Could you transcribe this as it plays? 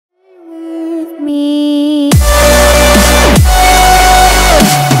me.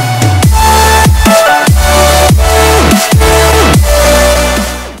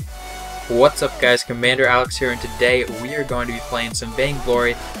 What's up guys, Commander Alex here, and today we are going to be playing some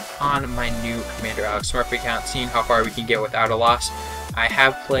Vainglory on my new Commander Alex Smurf account, seeing how far we can get without a loss. I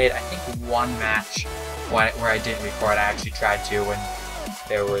have played, I think, one match where I didn't record. I actually tried to when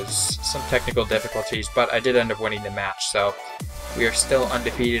there was some technical difficulties, but I did end up winning the match, so we are still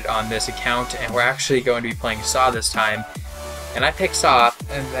undefeated on this account, and we're actually going to be playing Saw this time. And I picked Saw,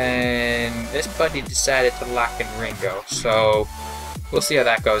 and then this buddy decided to lock in Ringo, so we'll see how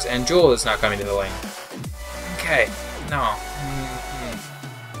that goes. And Jewel is not coming to the lane. Okay, no.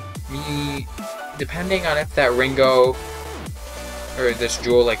 Depending on if that Ringo or this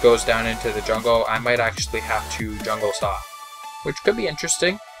Jewel like goes down into the jungle, I might actually have to jungle Saw, which could be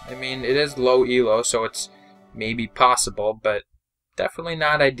interesting. I mean, it is low elo, so it's maybe possible, but definitely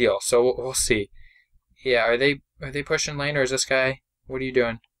not ideal. So we'll see. Yeah, are they pushing lane, or is this guy? What are you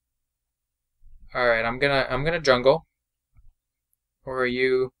doing? All right, I'm gonna jungle. Or are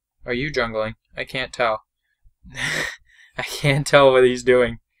you jungling? I can't tell. I can't tell what he's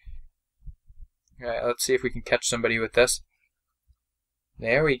doing. Alright, let's see if we can catch somebody with this.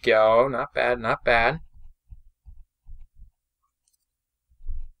 There we go. Not bad, not bad.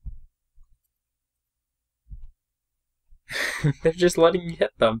 They're just letting you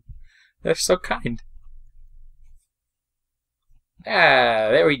hit them. They're so kind. Ah,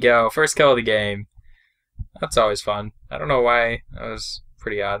 there we go. First kill of the game. That's always fun. I don't know why. That was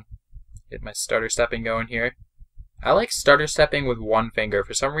pretty odd. Get my starter stepping going here. I like starter stepping with one finger.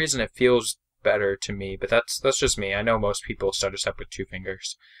 For some reason it feels better to me, but that's just me. I know most people starter step with two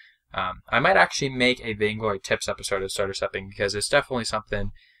fingers. I might actually make a Vainglory tips episode of starter stepping, because it's definitely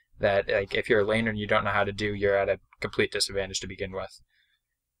something that, like, if you're a laner and you don't know how to do, you're at a complete disadvantage to begin with.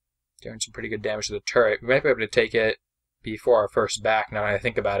 Doing some pretty good damage to the turret. We might be able to take it before our first back, now that I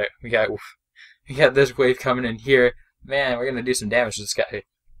think about it. We got this wave coming in here. Man, we're going to do some damage to this guy.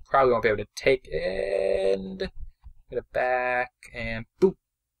 Probably won't be able to take it. And get it back. And boop.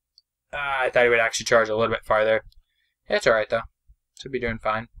 I thought he would actually charge a little bit farther. Yeah, it's alright, though. Should be doing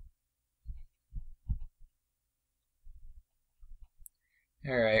fine.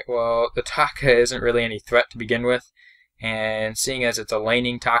 Alright, well, the Taka isn't really any threat to begin with. And seeing as it's a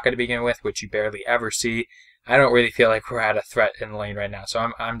laning Taka to begin with, which you barely ever see, I don't really feel like we're at a threat in the lane right now,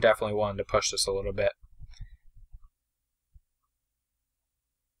 so I'm definitely willing to push this a little bit.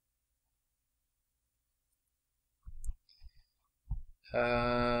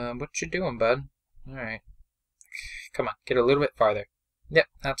 What you doing, bud? Alright. Come on, get a little bit farther. Yep,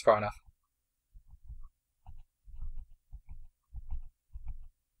 that's far enough.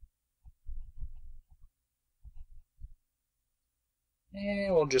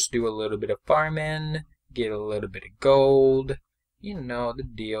 And we'll just do a little bit of farming. Get a little bit of gold. You know the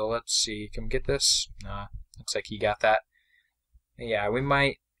deal. Let's see. Can we get this? Nah. Looks like he got that. Yeah, we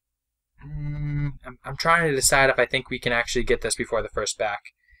might. I'm trying to decide if I think we can actually get this before the first back.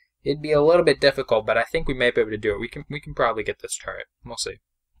 It'd be a little bit difficult, but I think we might be able to do it. We can probably get this turret. We'll see.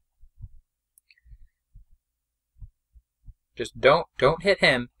 Just don't hit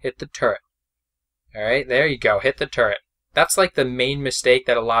him. Hit the turret. All right, there you go. Hit the turret. That's like the main mistake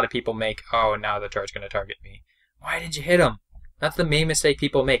that a lot of people make. Oh, now the turret's going to target me. Why did you hit him? That's the main mistake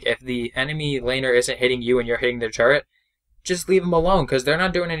people make. If the enemy laner isn't hitting you and you're hitting their turret, just leave them alone, because they're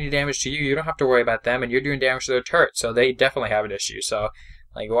not doing any damage to you. You don't have to worry about them, and you're doing damage to their turret, so they definitely have an issue. So,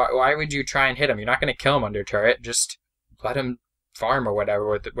 like, why would you try and hit them? You're not going to kill them under turret. Just let them farm or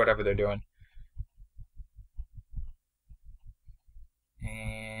whatever they're doing.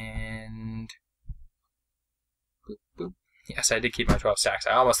 And boop, boop. Yes, I did keep my 12 stacks.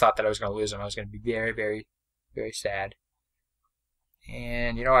 I almost thought that I was going to lose them. I was going to be very, very, very sad.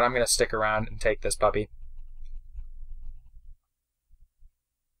 And you know what? I'm going to stick around and take this puppy.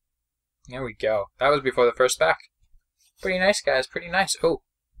 There we go. That was before the first back. Pretty nice, guys. Pretty nice. Oh.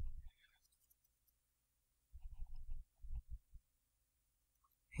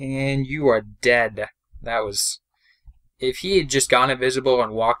 And you are dead. That was... If he had just gone invisible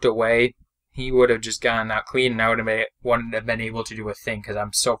and walked away, he would have just gone out clean, and I wouldn't have been able to do a thing because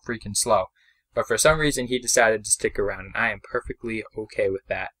I'm so freaking slow. But for some reason, he decided to stick around, and I am perfectly okay with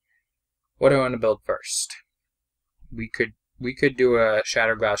that. What do I want to build first? We could do a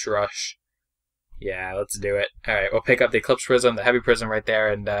Shatterglass Rush. Yeah, let's do it. All right, we'll pick up the Eclipse Prism, the Heavy Prism right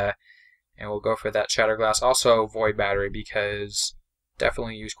there, and we'll go for that Shatterglass. Also, Void Battery, because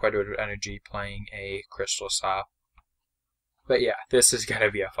definitely use quite a bit of energy playing a Crystal Saw. But yeah, this is gonna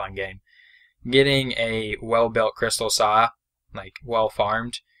be a fun game. Getting a well-built Crystal Saw, like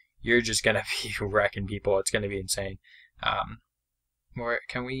well-farmed, you're just gonna be wrecking people. It's gonna be insane. Or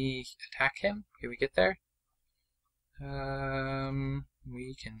can we attack him? Can we get there?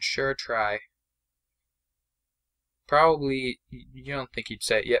 We can sure try. Probably, you don't think he'd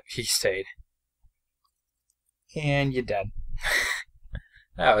stay? Yep, he stayed. And you're dead.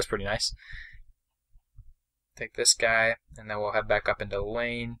 That was pretty nice. Take this guy, and then we'll head back up into the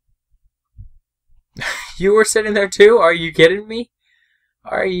lane. You were sitting there too? Are you kidding me?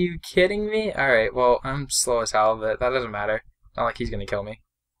 Are you kidding me? Alright, well, I'm slow as hell, but that doesn't matter. Not like he's gonna kill me.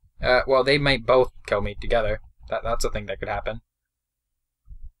 Well, they might both kill me together. That's a thing that could happen.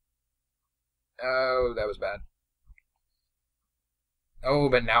 Oh, that was bad. Oh,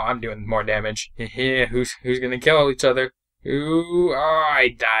 but now I'm doing more damage. Who's gonna kill each other? Ooh, oh, I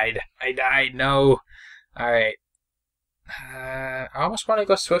died. No. Alright. I almost want to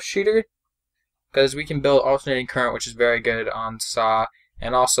go Swift Shooter, because we can build alternating current, which is very good on Saw,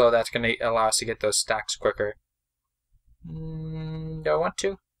 and also that's going to allow us to get those stacks quicker. Do I want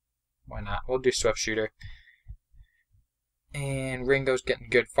to? Why not? We'll do Swift Shooter. And Ringo's getting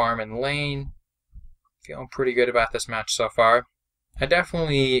good farm in lane. Feeling pretty good about this match so far. I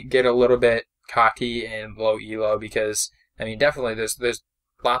definitely get a little bit cocky and low elo because, I mean, definitely there's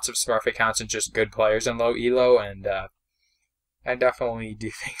lots of Smurf accounts and just good players in low elo, and I definitely do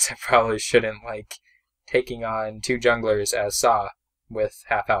things I probably shouldn't, like taking on 2 junglers as Saw with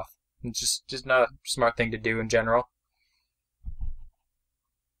half health. It's just not a smart thing to do in general.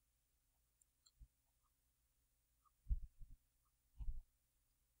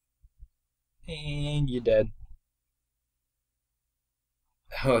 And you're dead.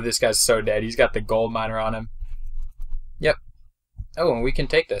 Oh, this guy's so dead. He's got the gold miner on him. Yep. Oh, and we can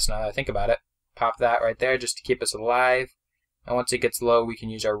take this now that I think about it. Pop that right there just to keep us alive. And once it gets low, we can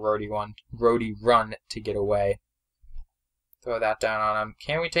use our roadie run to get away. Throw that down on him.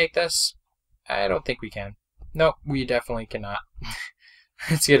 Can we take this? I don't think we can. Nope, we definitely cannot.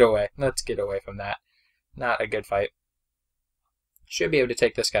 Let's get away. Let's get away from that. Not a good fight. Should be able to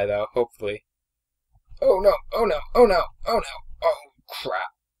take this guy, though, hopefully. Oh, no. Oh, no. Oh, no. Oh, no. Oh, crap.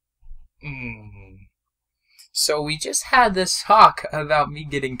 So we just had this talk about me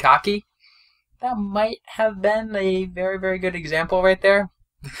getting cocky. That might have been a very, very good example right there.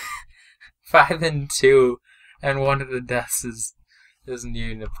 5 and 2, and one of the deaths isn't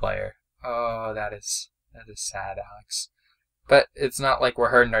even a player. Oh, that is sad, Alex. But it's not like we're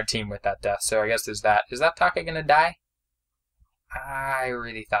hurting our team with that death, so I guess there's that. Is that Taka gonna die? I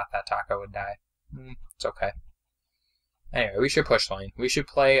really thought that Taka would die. It's okay. Anyway, we should push lane. We should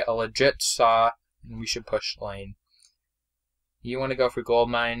play a legit Saw, and we should push lane. You want to go for gold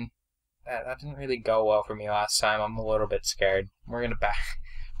mine? That didn't really go well for me last time. I'm a little bit scared. We're gonna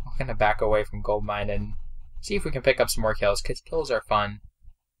back away from gold mine and see if we can pick up some more kills, because kills are fun.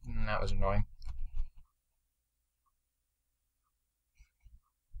 That was annoying.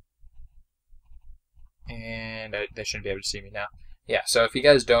 And they shouldn't be able to see me now. Yeah, so if you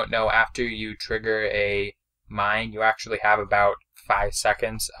guys don't know, after you trigger a mine, you actually have about 5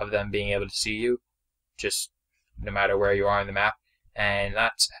 seconds of them being able to see you, just no matter where you are on the map. And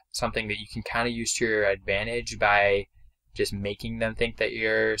that's something that you can kind of use to your advantage by just making them think that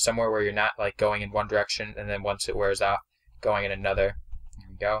you're somewhere where you're not, like going in one direction, and then once it wears off, going in another. There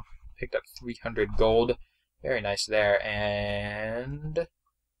we go. Picked up 300 gold. Very nice there. And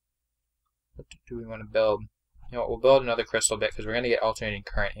what do we want to build? You know what, we'll build another crystal bit because we're going to get alternating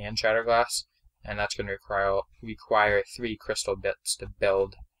current and shatterglass, and that's going to require 3 crystal bits to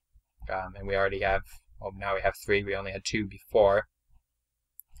build. And we already have, well, now we have 3. We only had 2 before.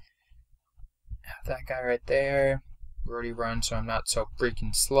 Have that guy right there. Already run, so I'm not so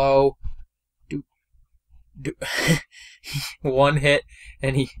freaking slow. One hit,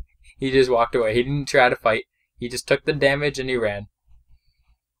 and he just walked away. He didn't try to fight. He just took the damage and he ran.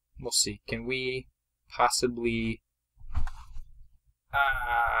 We'll see. Can we possibly...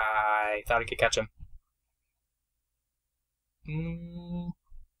 I thought I could catch him.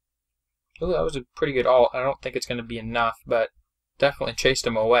 Oh, that was a pretty good ult. I don't think it's going to be enough, but definitely chased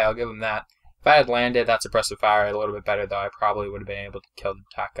him away. I'll give him that. If I had landed that suppressive fire a little bit better, though, I probably would have been able to kill the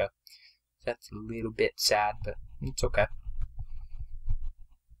Taka. That's a little bit sad, but it's okay.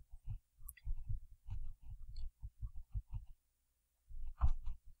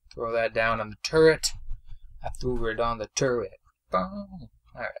 Throw that down on the turret. I threw it on the turret. Boom.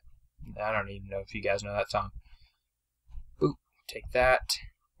 Alright. I don't even know if you guys know that song. Boop. Take that.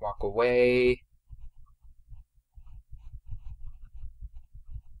 Walk away.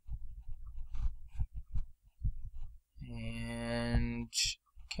 And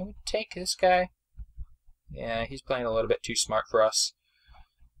can we take this guy? Yeah, he's playing a little bit too smart for us.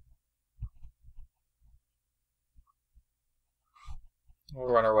 We'll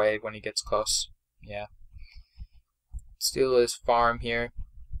run away when he gets close. Yeah. Steal his farm here.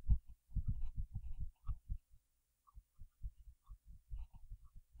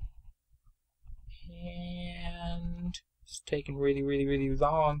 And it's taking really, really, really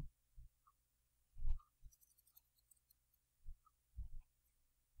long.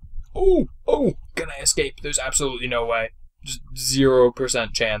 Oh, can I escape? There's absolutely no way. Just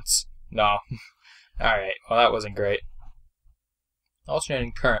 0% chance. No. Alright, well that wasn't great.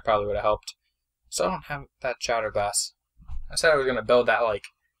 Alternating current probably would have helped. So I don't have that chowder glass. I said I was going to build that like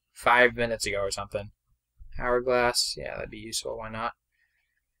 5 minutes ago or something. Hourglass, yeah, that'd be useful, why not?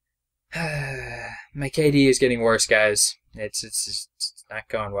 My KD is getting worse, guys. It's not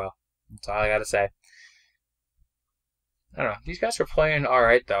going well. That's all I gotta say. I don't know. These guys are playing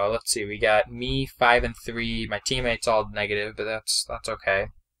alright though. Let's see. We got me 5 and 3. My teammates all negative, but that's okay.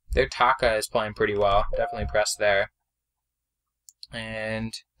 Their Taka is playing pretty well. Definitely impressed there.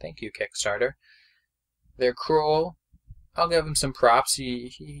 And thank you, Kickstarter. They're Cruel. I'll give him some props.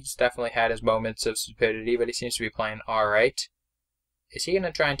 He's definitely had his moments of stupidity, but he seems to be playing alright. Is he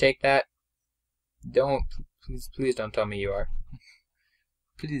gonna try and take that? Don't. Please don't tell me you are.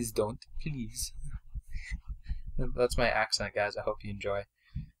 Please don't. Please. That's my accent, guys. I hope you enjoy.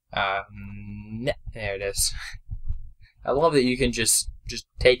 There it is. I love that you can just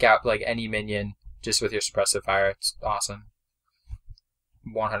take out like any minion just with your suppressive fire. It's awesome.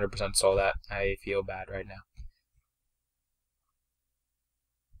 100% sold that. I feel bad right now.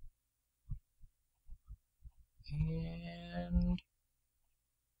 And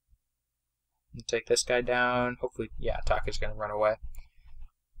we'll take this guy down. Hopefully, yeah, Taka's gonna run away.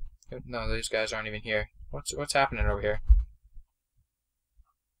 No, these guys aren't even here. What's happening over here?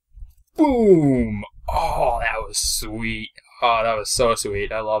 Boom! Oh, that was sweet. Oh, that was so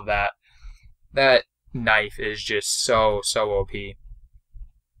sweet. I love that. That knife is just so OP.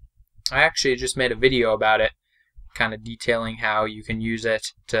 I actually just made a video about it, kind of detailing how you can use it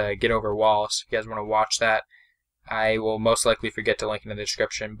to get over walls. If you guys want to watch that, I will most likely forget to link in the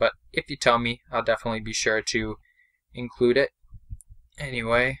description, but if you tell me, I'll definitely be sure to include it.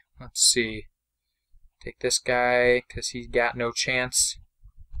 Anyway, let's see. Take this guy, because he's got no chance.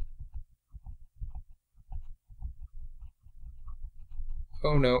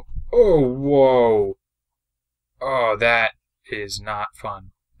 Oh no. Oh, whoa. Oh, that is not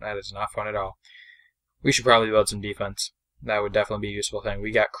fun. That is not fun at all. We should probably build some defense. That would definitely be a useful thing.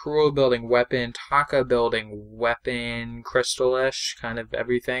 We got Cruel building weapon, Taka building weapon, crystal-ish, kind of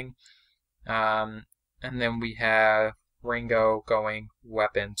everything. And then we have Ringo going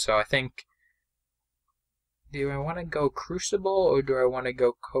weapon. So I think, do I want to go Crucible or do I want to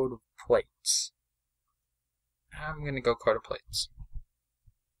go Coat of Plates? I'm going to go Coat of Plates.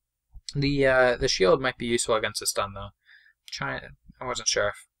 The shield might be useful against a stun though. I wasn't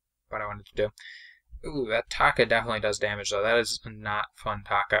sure what I wanted to do. Ooh, that Taka definitely does damage though. That is not fun,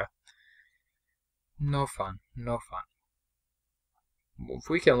 Taka. No fun. No fun. If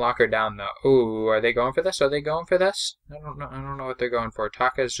we can lock her down though. Ooh, are they going for this? Are they going for this? I don't know. I don't know what they're going for.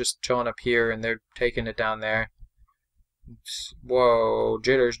 Taka is just chilling up here and they're taking it down there. Whoa,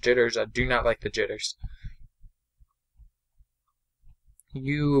 jitters, jitters. I do not like the jitters.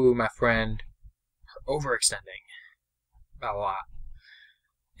 You, my friend, are overextending. A lot.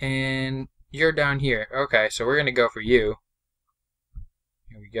 And you're down here. Okay, so we're going to go for you.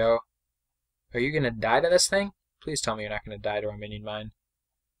 Here we go. Are you going to die to this thing? Please tell me you're not going to die to our minion mine.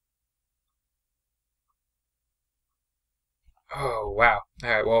 Oh, wow.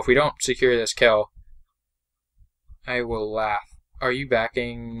 Alright, well, if we don't secure this kill, I will laugh. Are you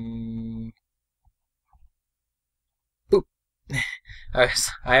backing? Boop.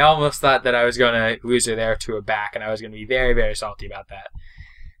 I almost thought that I was going to lose her there to a back, and I was going to be very, very salty about that.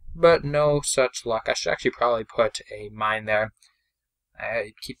 But no such luck. I should actually probably put a mine there.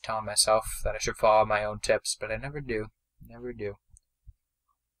 I keep telling myself that I should follow my own tips, but I never do. Never do.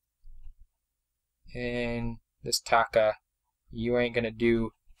 And this Taka, you ain't gonna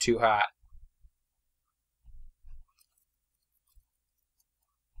do too hot.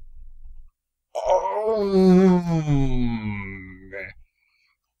 Oh,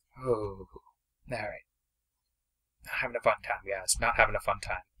 alright. Not having a fun time, guys. Not having a fun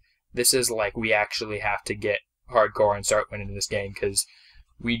time. This is like we actually have to get hardcore and start winning this game because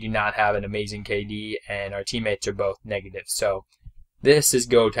we do not have an amazing KD and our teammates are both negative. So this is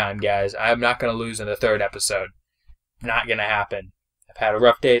go time, guys. I'm not going to lose in the third episode. Not going to happen. I've had a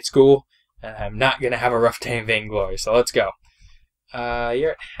rough day at school and I'm not going to have a rough day in Vainglory. So let's go.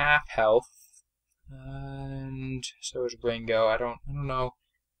 You're at half health. And so is Ringo. I don't know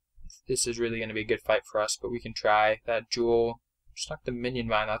if this is really going to be a good fight for us, but we can try. That Jewel Snuck the minion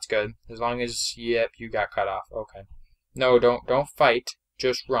mine, that's good. As long as, yep, you got cut off. Okay. No, don't fight.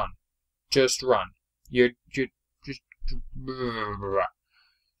 Just run. Just run. You're just...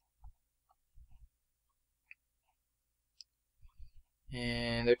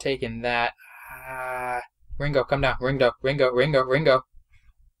 And they're taking that. Ringo, come down. Ringo. Ringo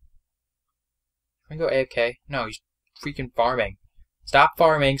AFK. No, he's freaking farming. Stop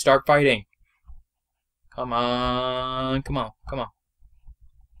farming. Start fighting. Come on. I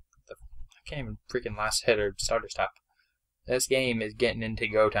can't even freaking last hit or starter stop. This game is getting into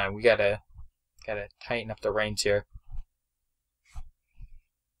go time. We gotta tighten up the reins here.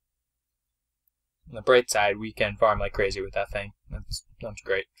 On the bright side, we can farm like crazy with that thing. That's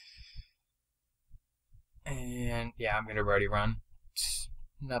great. And yeah, I'm gonna already run. It's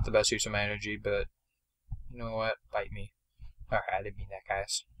not the best use of my energy, but you know what? Bite me. Alright, I didn't mean that,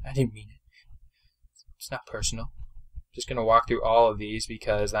 guys. I didn't mean it. It's not personal. Just gonna walk through all of these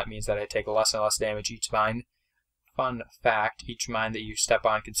because that means that I take less and less damage each mine. Fun fact: each mine that you step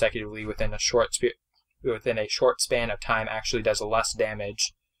on consecutively within a short span of time actually does less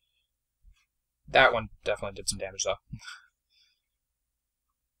damage. That one definitely did some damage though.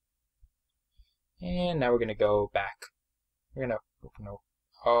 And now we're gonna go back. We're gonna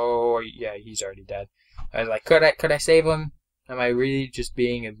oh yeah, he's already dead. I was like, could I save him? Am I really just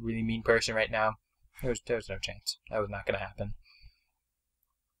being a really mean person right now? There was no chance. That was not gonna happen.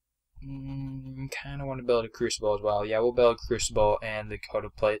 Kind of want to build a crucible as well. Yeah, we'll build a crucible and the coat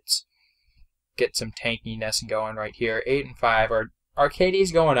of plates. Get some tankiness going right here. 8 and 5. Our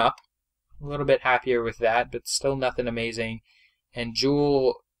KD's going up. A little bit happier with that, but still nothing amazing. And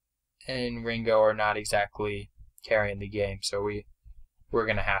Jewel and Ringo are not exactly carrying the game, so we're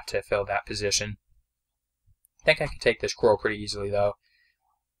gonna have to fill that position. I think I can take this scroll pretty easily though.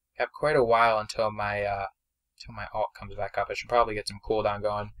 I have quite a while until my alt comes back up. I should probably get some cooldown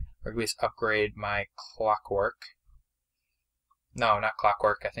going, or at least upgrade my clockwork. No, not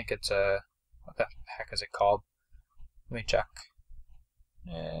clockwork. I think it's what the heck is it called? Let me check.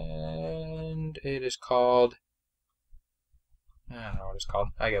 And it is called, I don't know what it's called.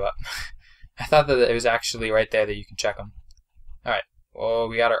 I give up. I thought that it was actually right there that you can check them. Alright, well,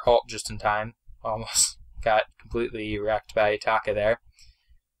 we got our alt just in time. Almost got completely wrecked by Taka there.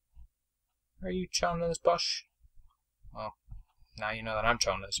 Are you chilling in this bush? Well, now you know that I'm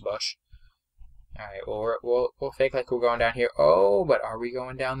chilling in this bush. Alright, well, we'll fake like we're going down here. Oh, but are we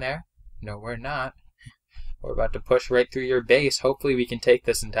going down there? No, we're not. We're about to push right through your base. Hopefully we can take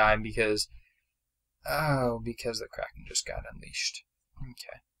this in time because the Kraken just got unleashed.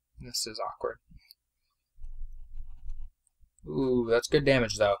 Okay, this is awkward. Ooh, that's good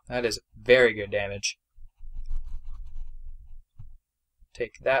damage though. That is very good damage.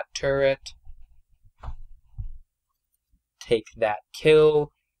 Take that turret. Take that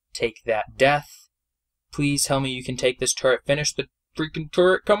kill. Take that death. Please tell me you can take this turret. Finish the freaking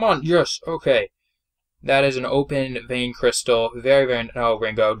turret. Come on. Yes. Okay. That is an open vein crystal. Very, very... No,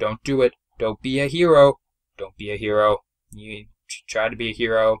 Ringo, don't do it. Don't be a hero. Don't be a hero. You try to be a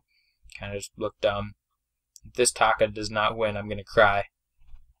hero. Kind of just look dumb. If this Taka does not win, I'm going to cry.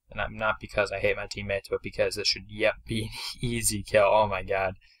 And I'm not because I hate my teammates, but because this should, yep, be an easy kill. Oh my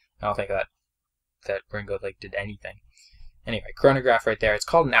god. I don't think that Ringo like did anything. Anyway, chronograph right there. It's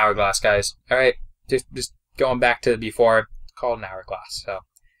called an hourglass, guys. Alright, just going back to before, it's called an hourglass. So,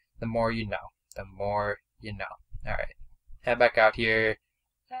 the more you know. The more you know. Alright, head back out here.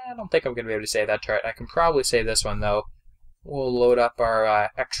 I don't think I'm going to be able to save that turret. I can probably save this one, though. We'll load up our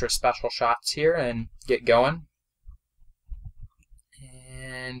extra special shots here and get going.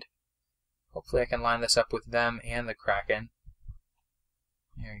 And hopefully I can line this up with them and the Kraken.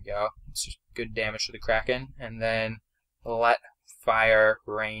 There we go. It's just good damage to the Kraken. And then let fire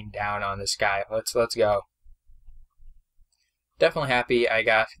rain down on this guy. Let's go. Definitely happy I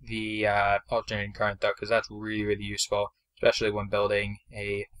got the alternating current though, because that's really, really useful, especially when building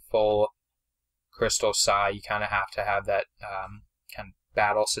a full crystal saw. You kind of have to have that kind of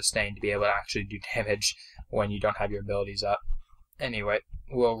battle sustain to be able to actually do damage when you don't have your abilities up. Anyway,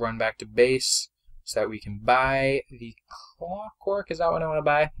 we'll run back to base so that we can buy the clockwork. Is that what I want to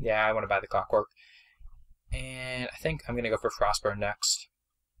buy? Yeah, I want to buy the clockwork. And I think I'm going to go for Frostburn next.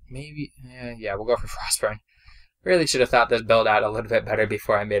 Maybe, yeah, we'll go for Frostburn. Really should have thought this build out a little bit better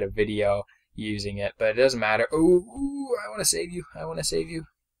before I made a video using it, but it doesn't matter. Ooh, I want to save you. I want to save you.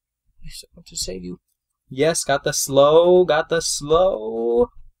 I want to save you. Yes, got the slow. Got the slow.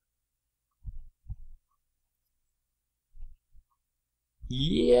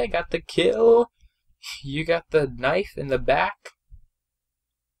 Yeah, got the kill. You got the knife in the back.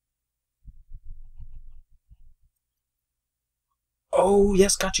 Oh,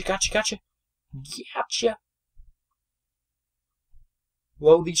 yes, gotcha, gotcha, gotcha. Gotcha.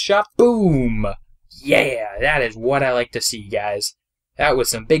 Load these shots. Boom. Yeah, that is what I like to see, guys. That was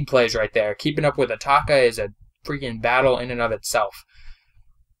some big plays right there. Keeping up with Ataka is a freaking battle in and of itself.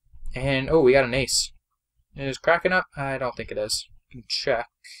 And, oh, we got an ace. Is cracking up? I don't think it is. Check.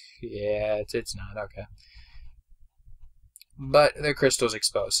 Yeah, it's not. Okay. But the crystal's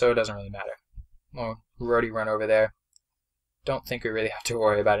exposed, so it doesn't really matter. Well, roadie run over there. Don't think we really have to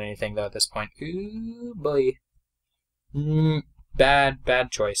worry about anything, though, at this point. Ooh, boy.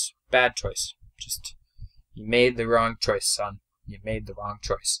 Bad choice. Bad choice. Just, you made the wrong choice, son. You made the wrong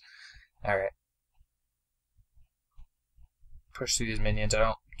choice. Alright. Push through these minions.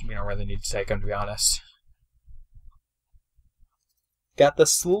 We don't really need to take them, to be honest. Got the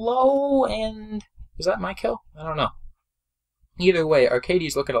slow, and was that my kill? I don't know. Either way,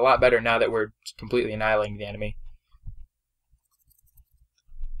 Arcadie's looking a lot better now that we're completely annihilating the enemy.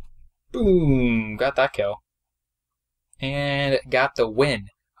 Boom! Got that kill. And got the win.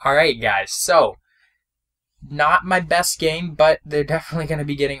 Alright, guys, so not my best game, but they're definitely going to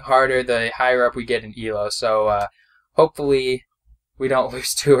be getting harder the higher up we get in ELO, so hopefully we don't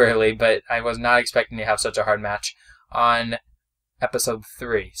lose too early, but I was not expecting to have such a hard match on episode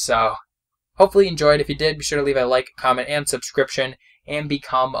 3. So hopefully you enjoyed. If you did, be sure to leave a like, comment, and subscription, and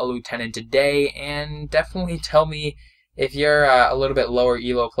become a lieutenant today. And definitely tell me if you're a little bit lower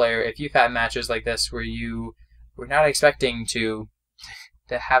ELO player, if you've had matches like this where you were not expecting to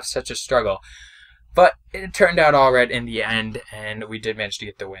have such a struggle. But it turned out all right in the end, and we did manage to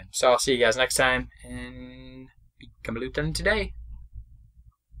get the win. So I'll see you guys next time, and become a lieutenant today.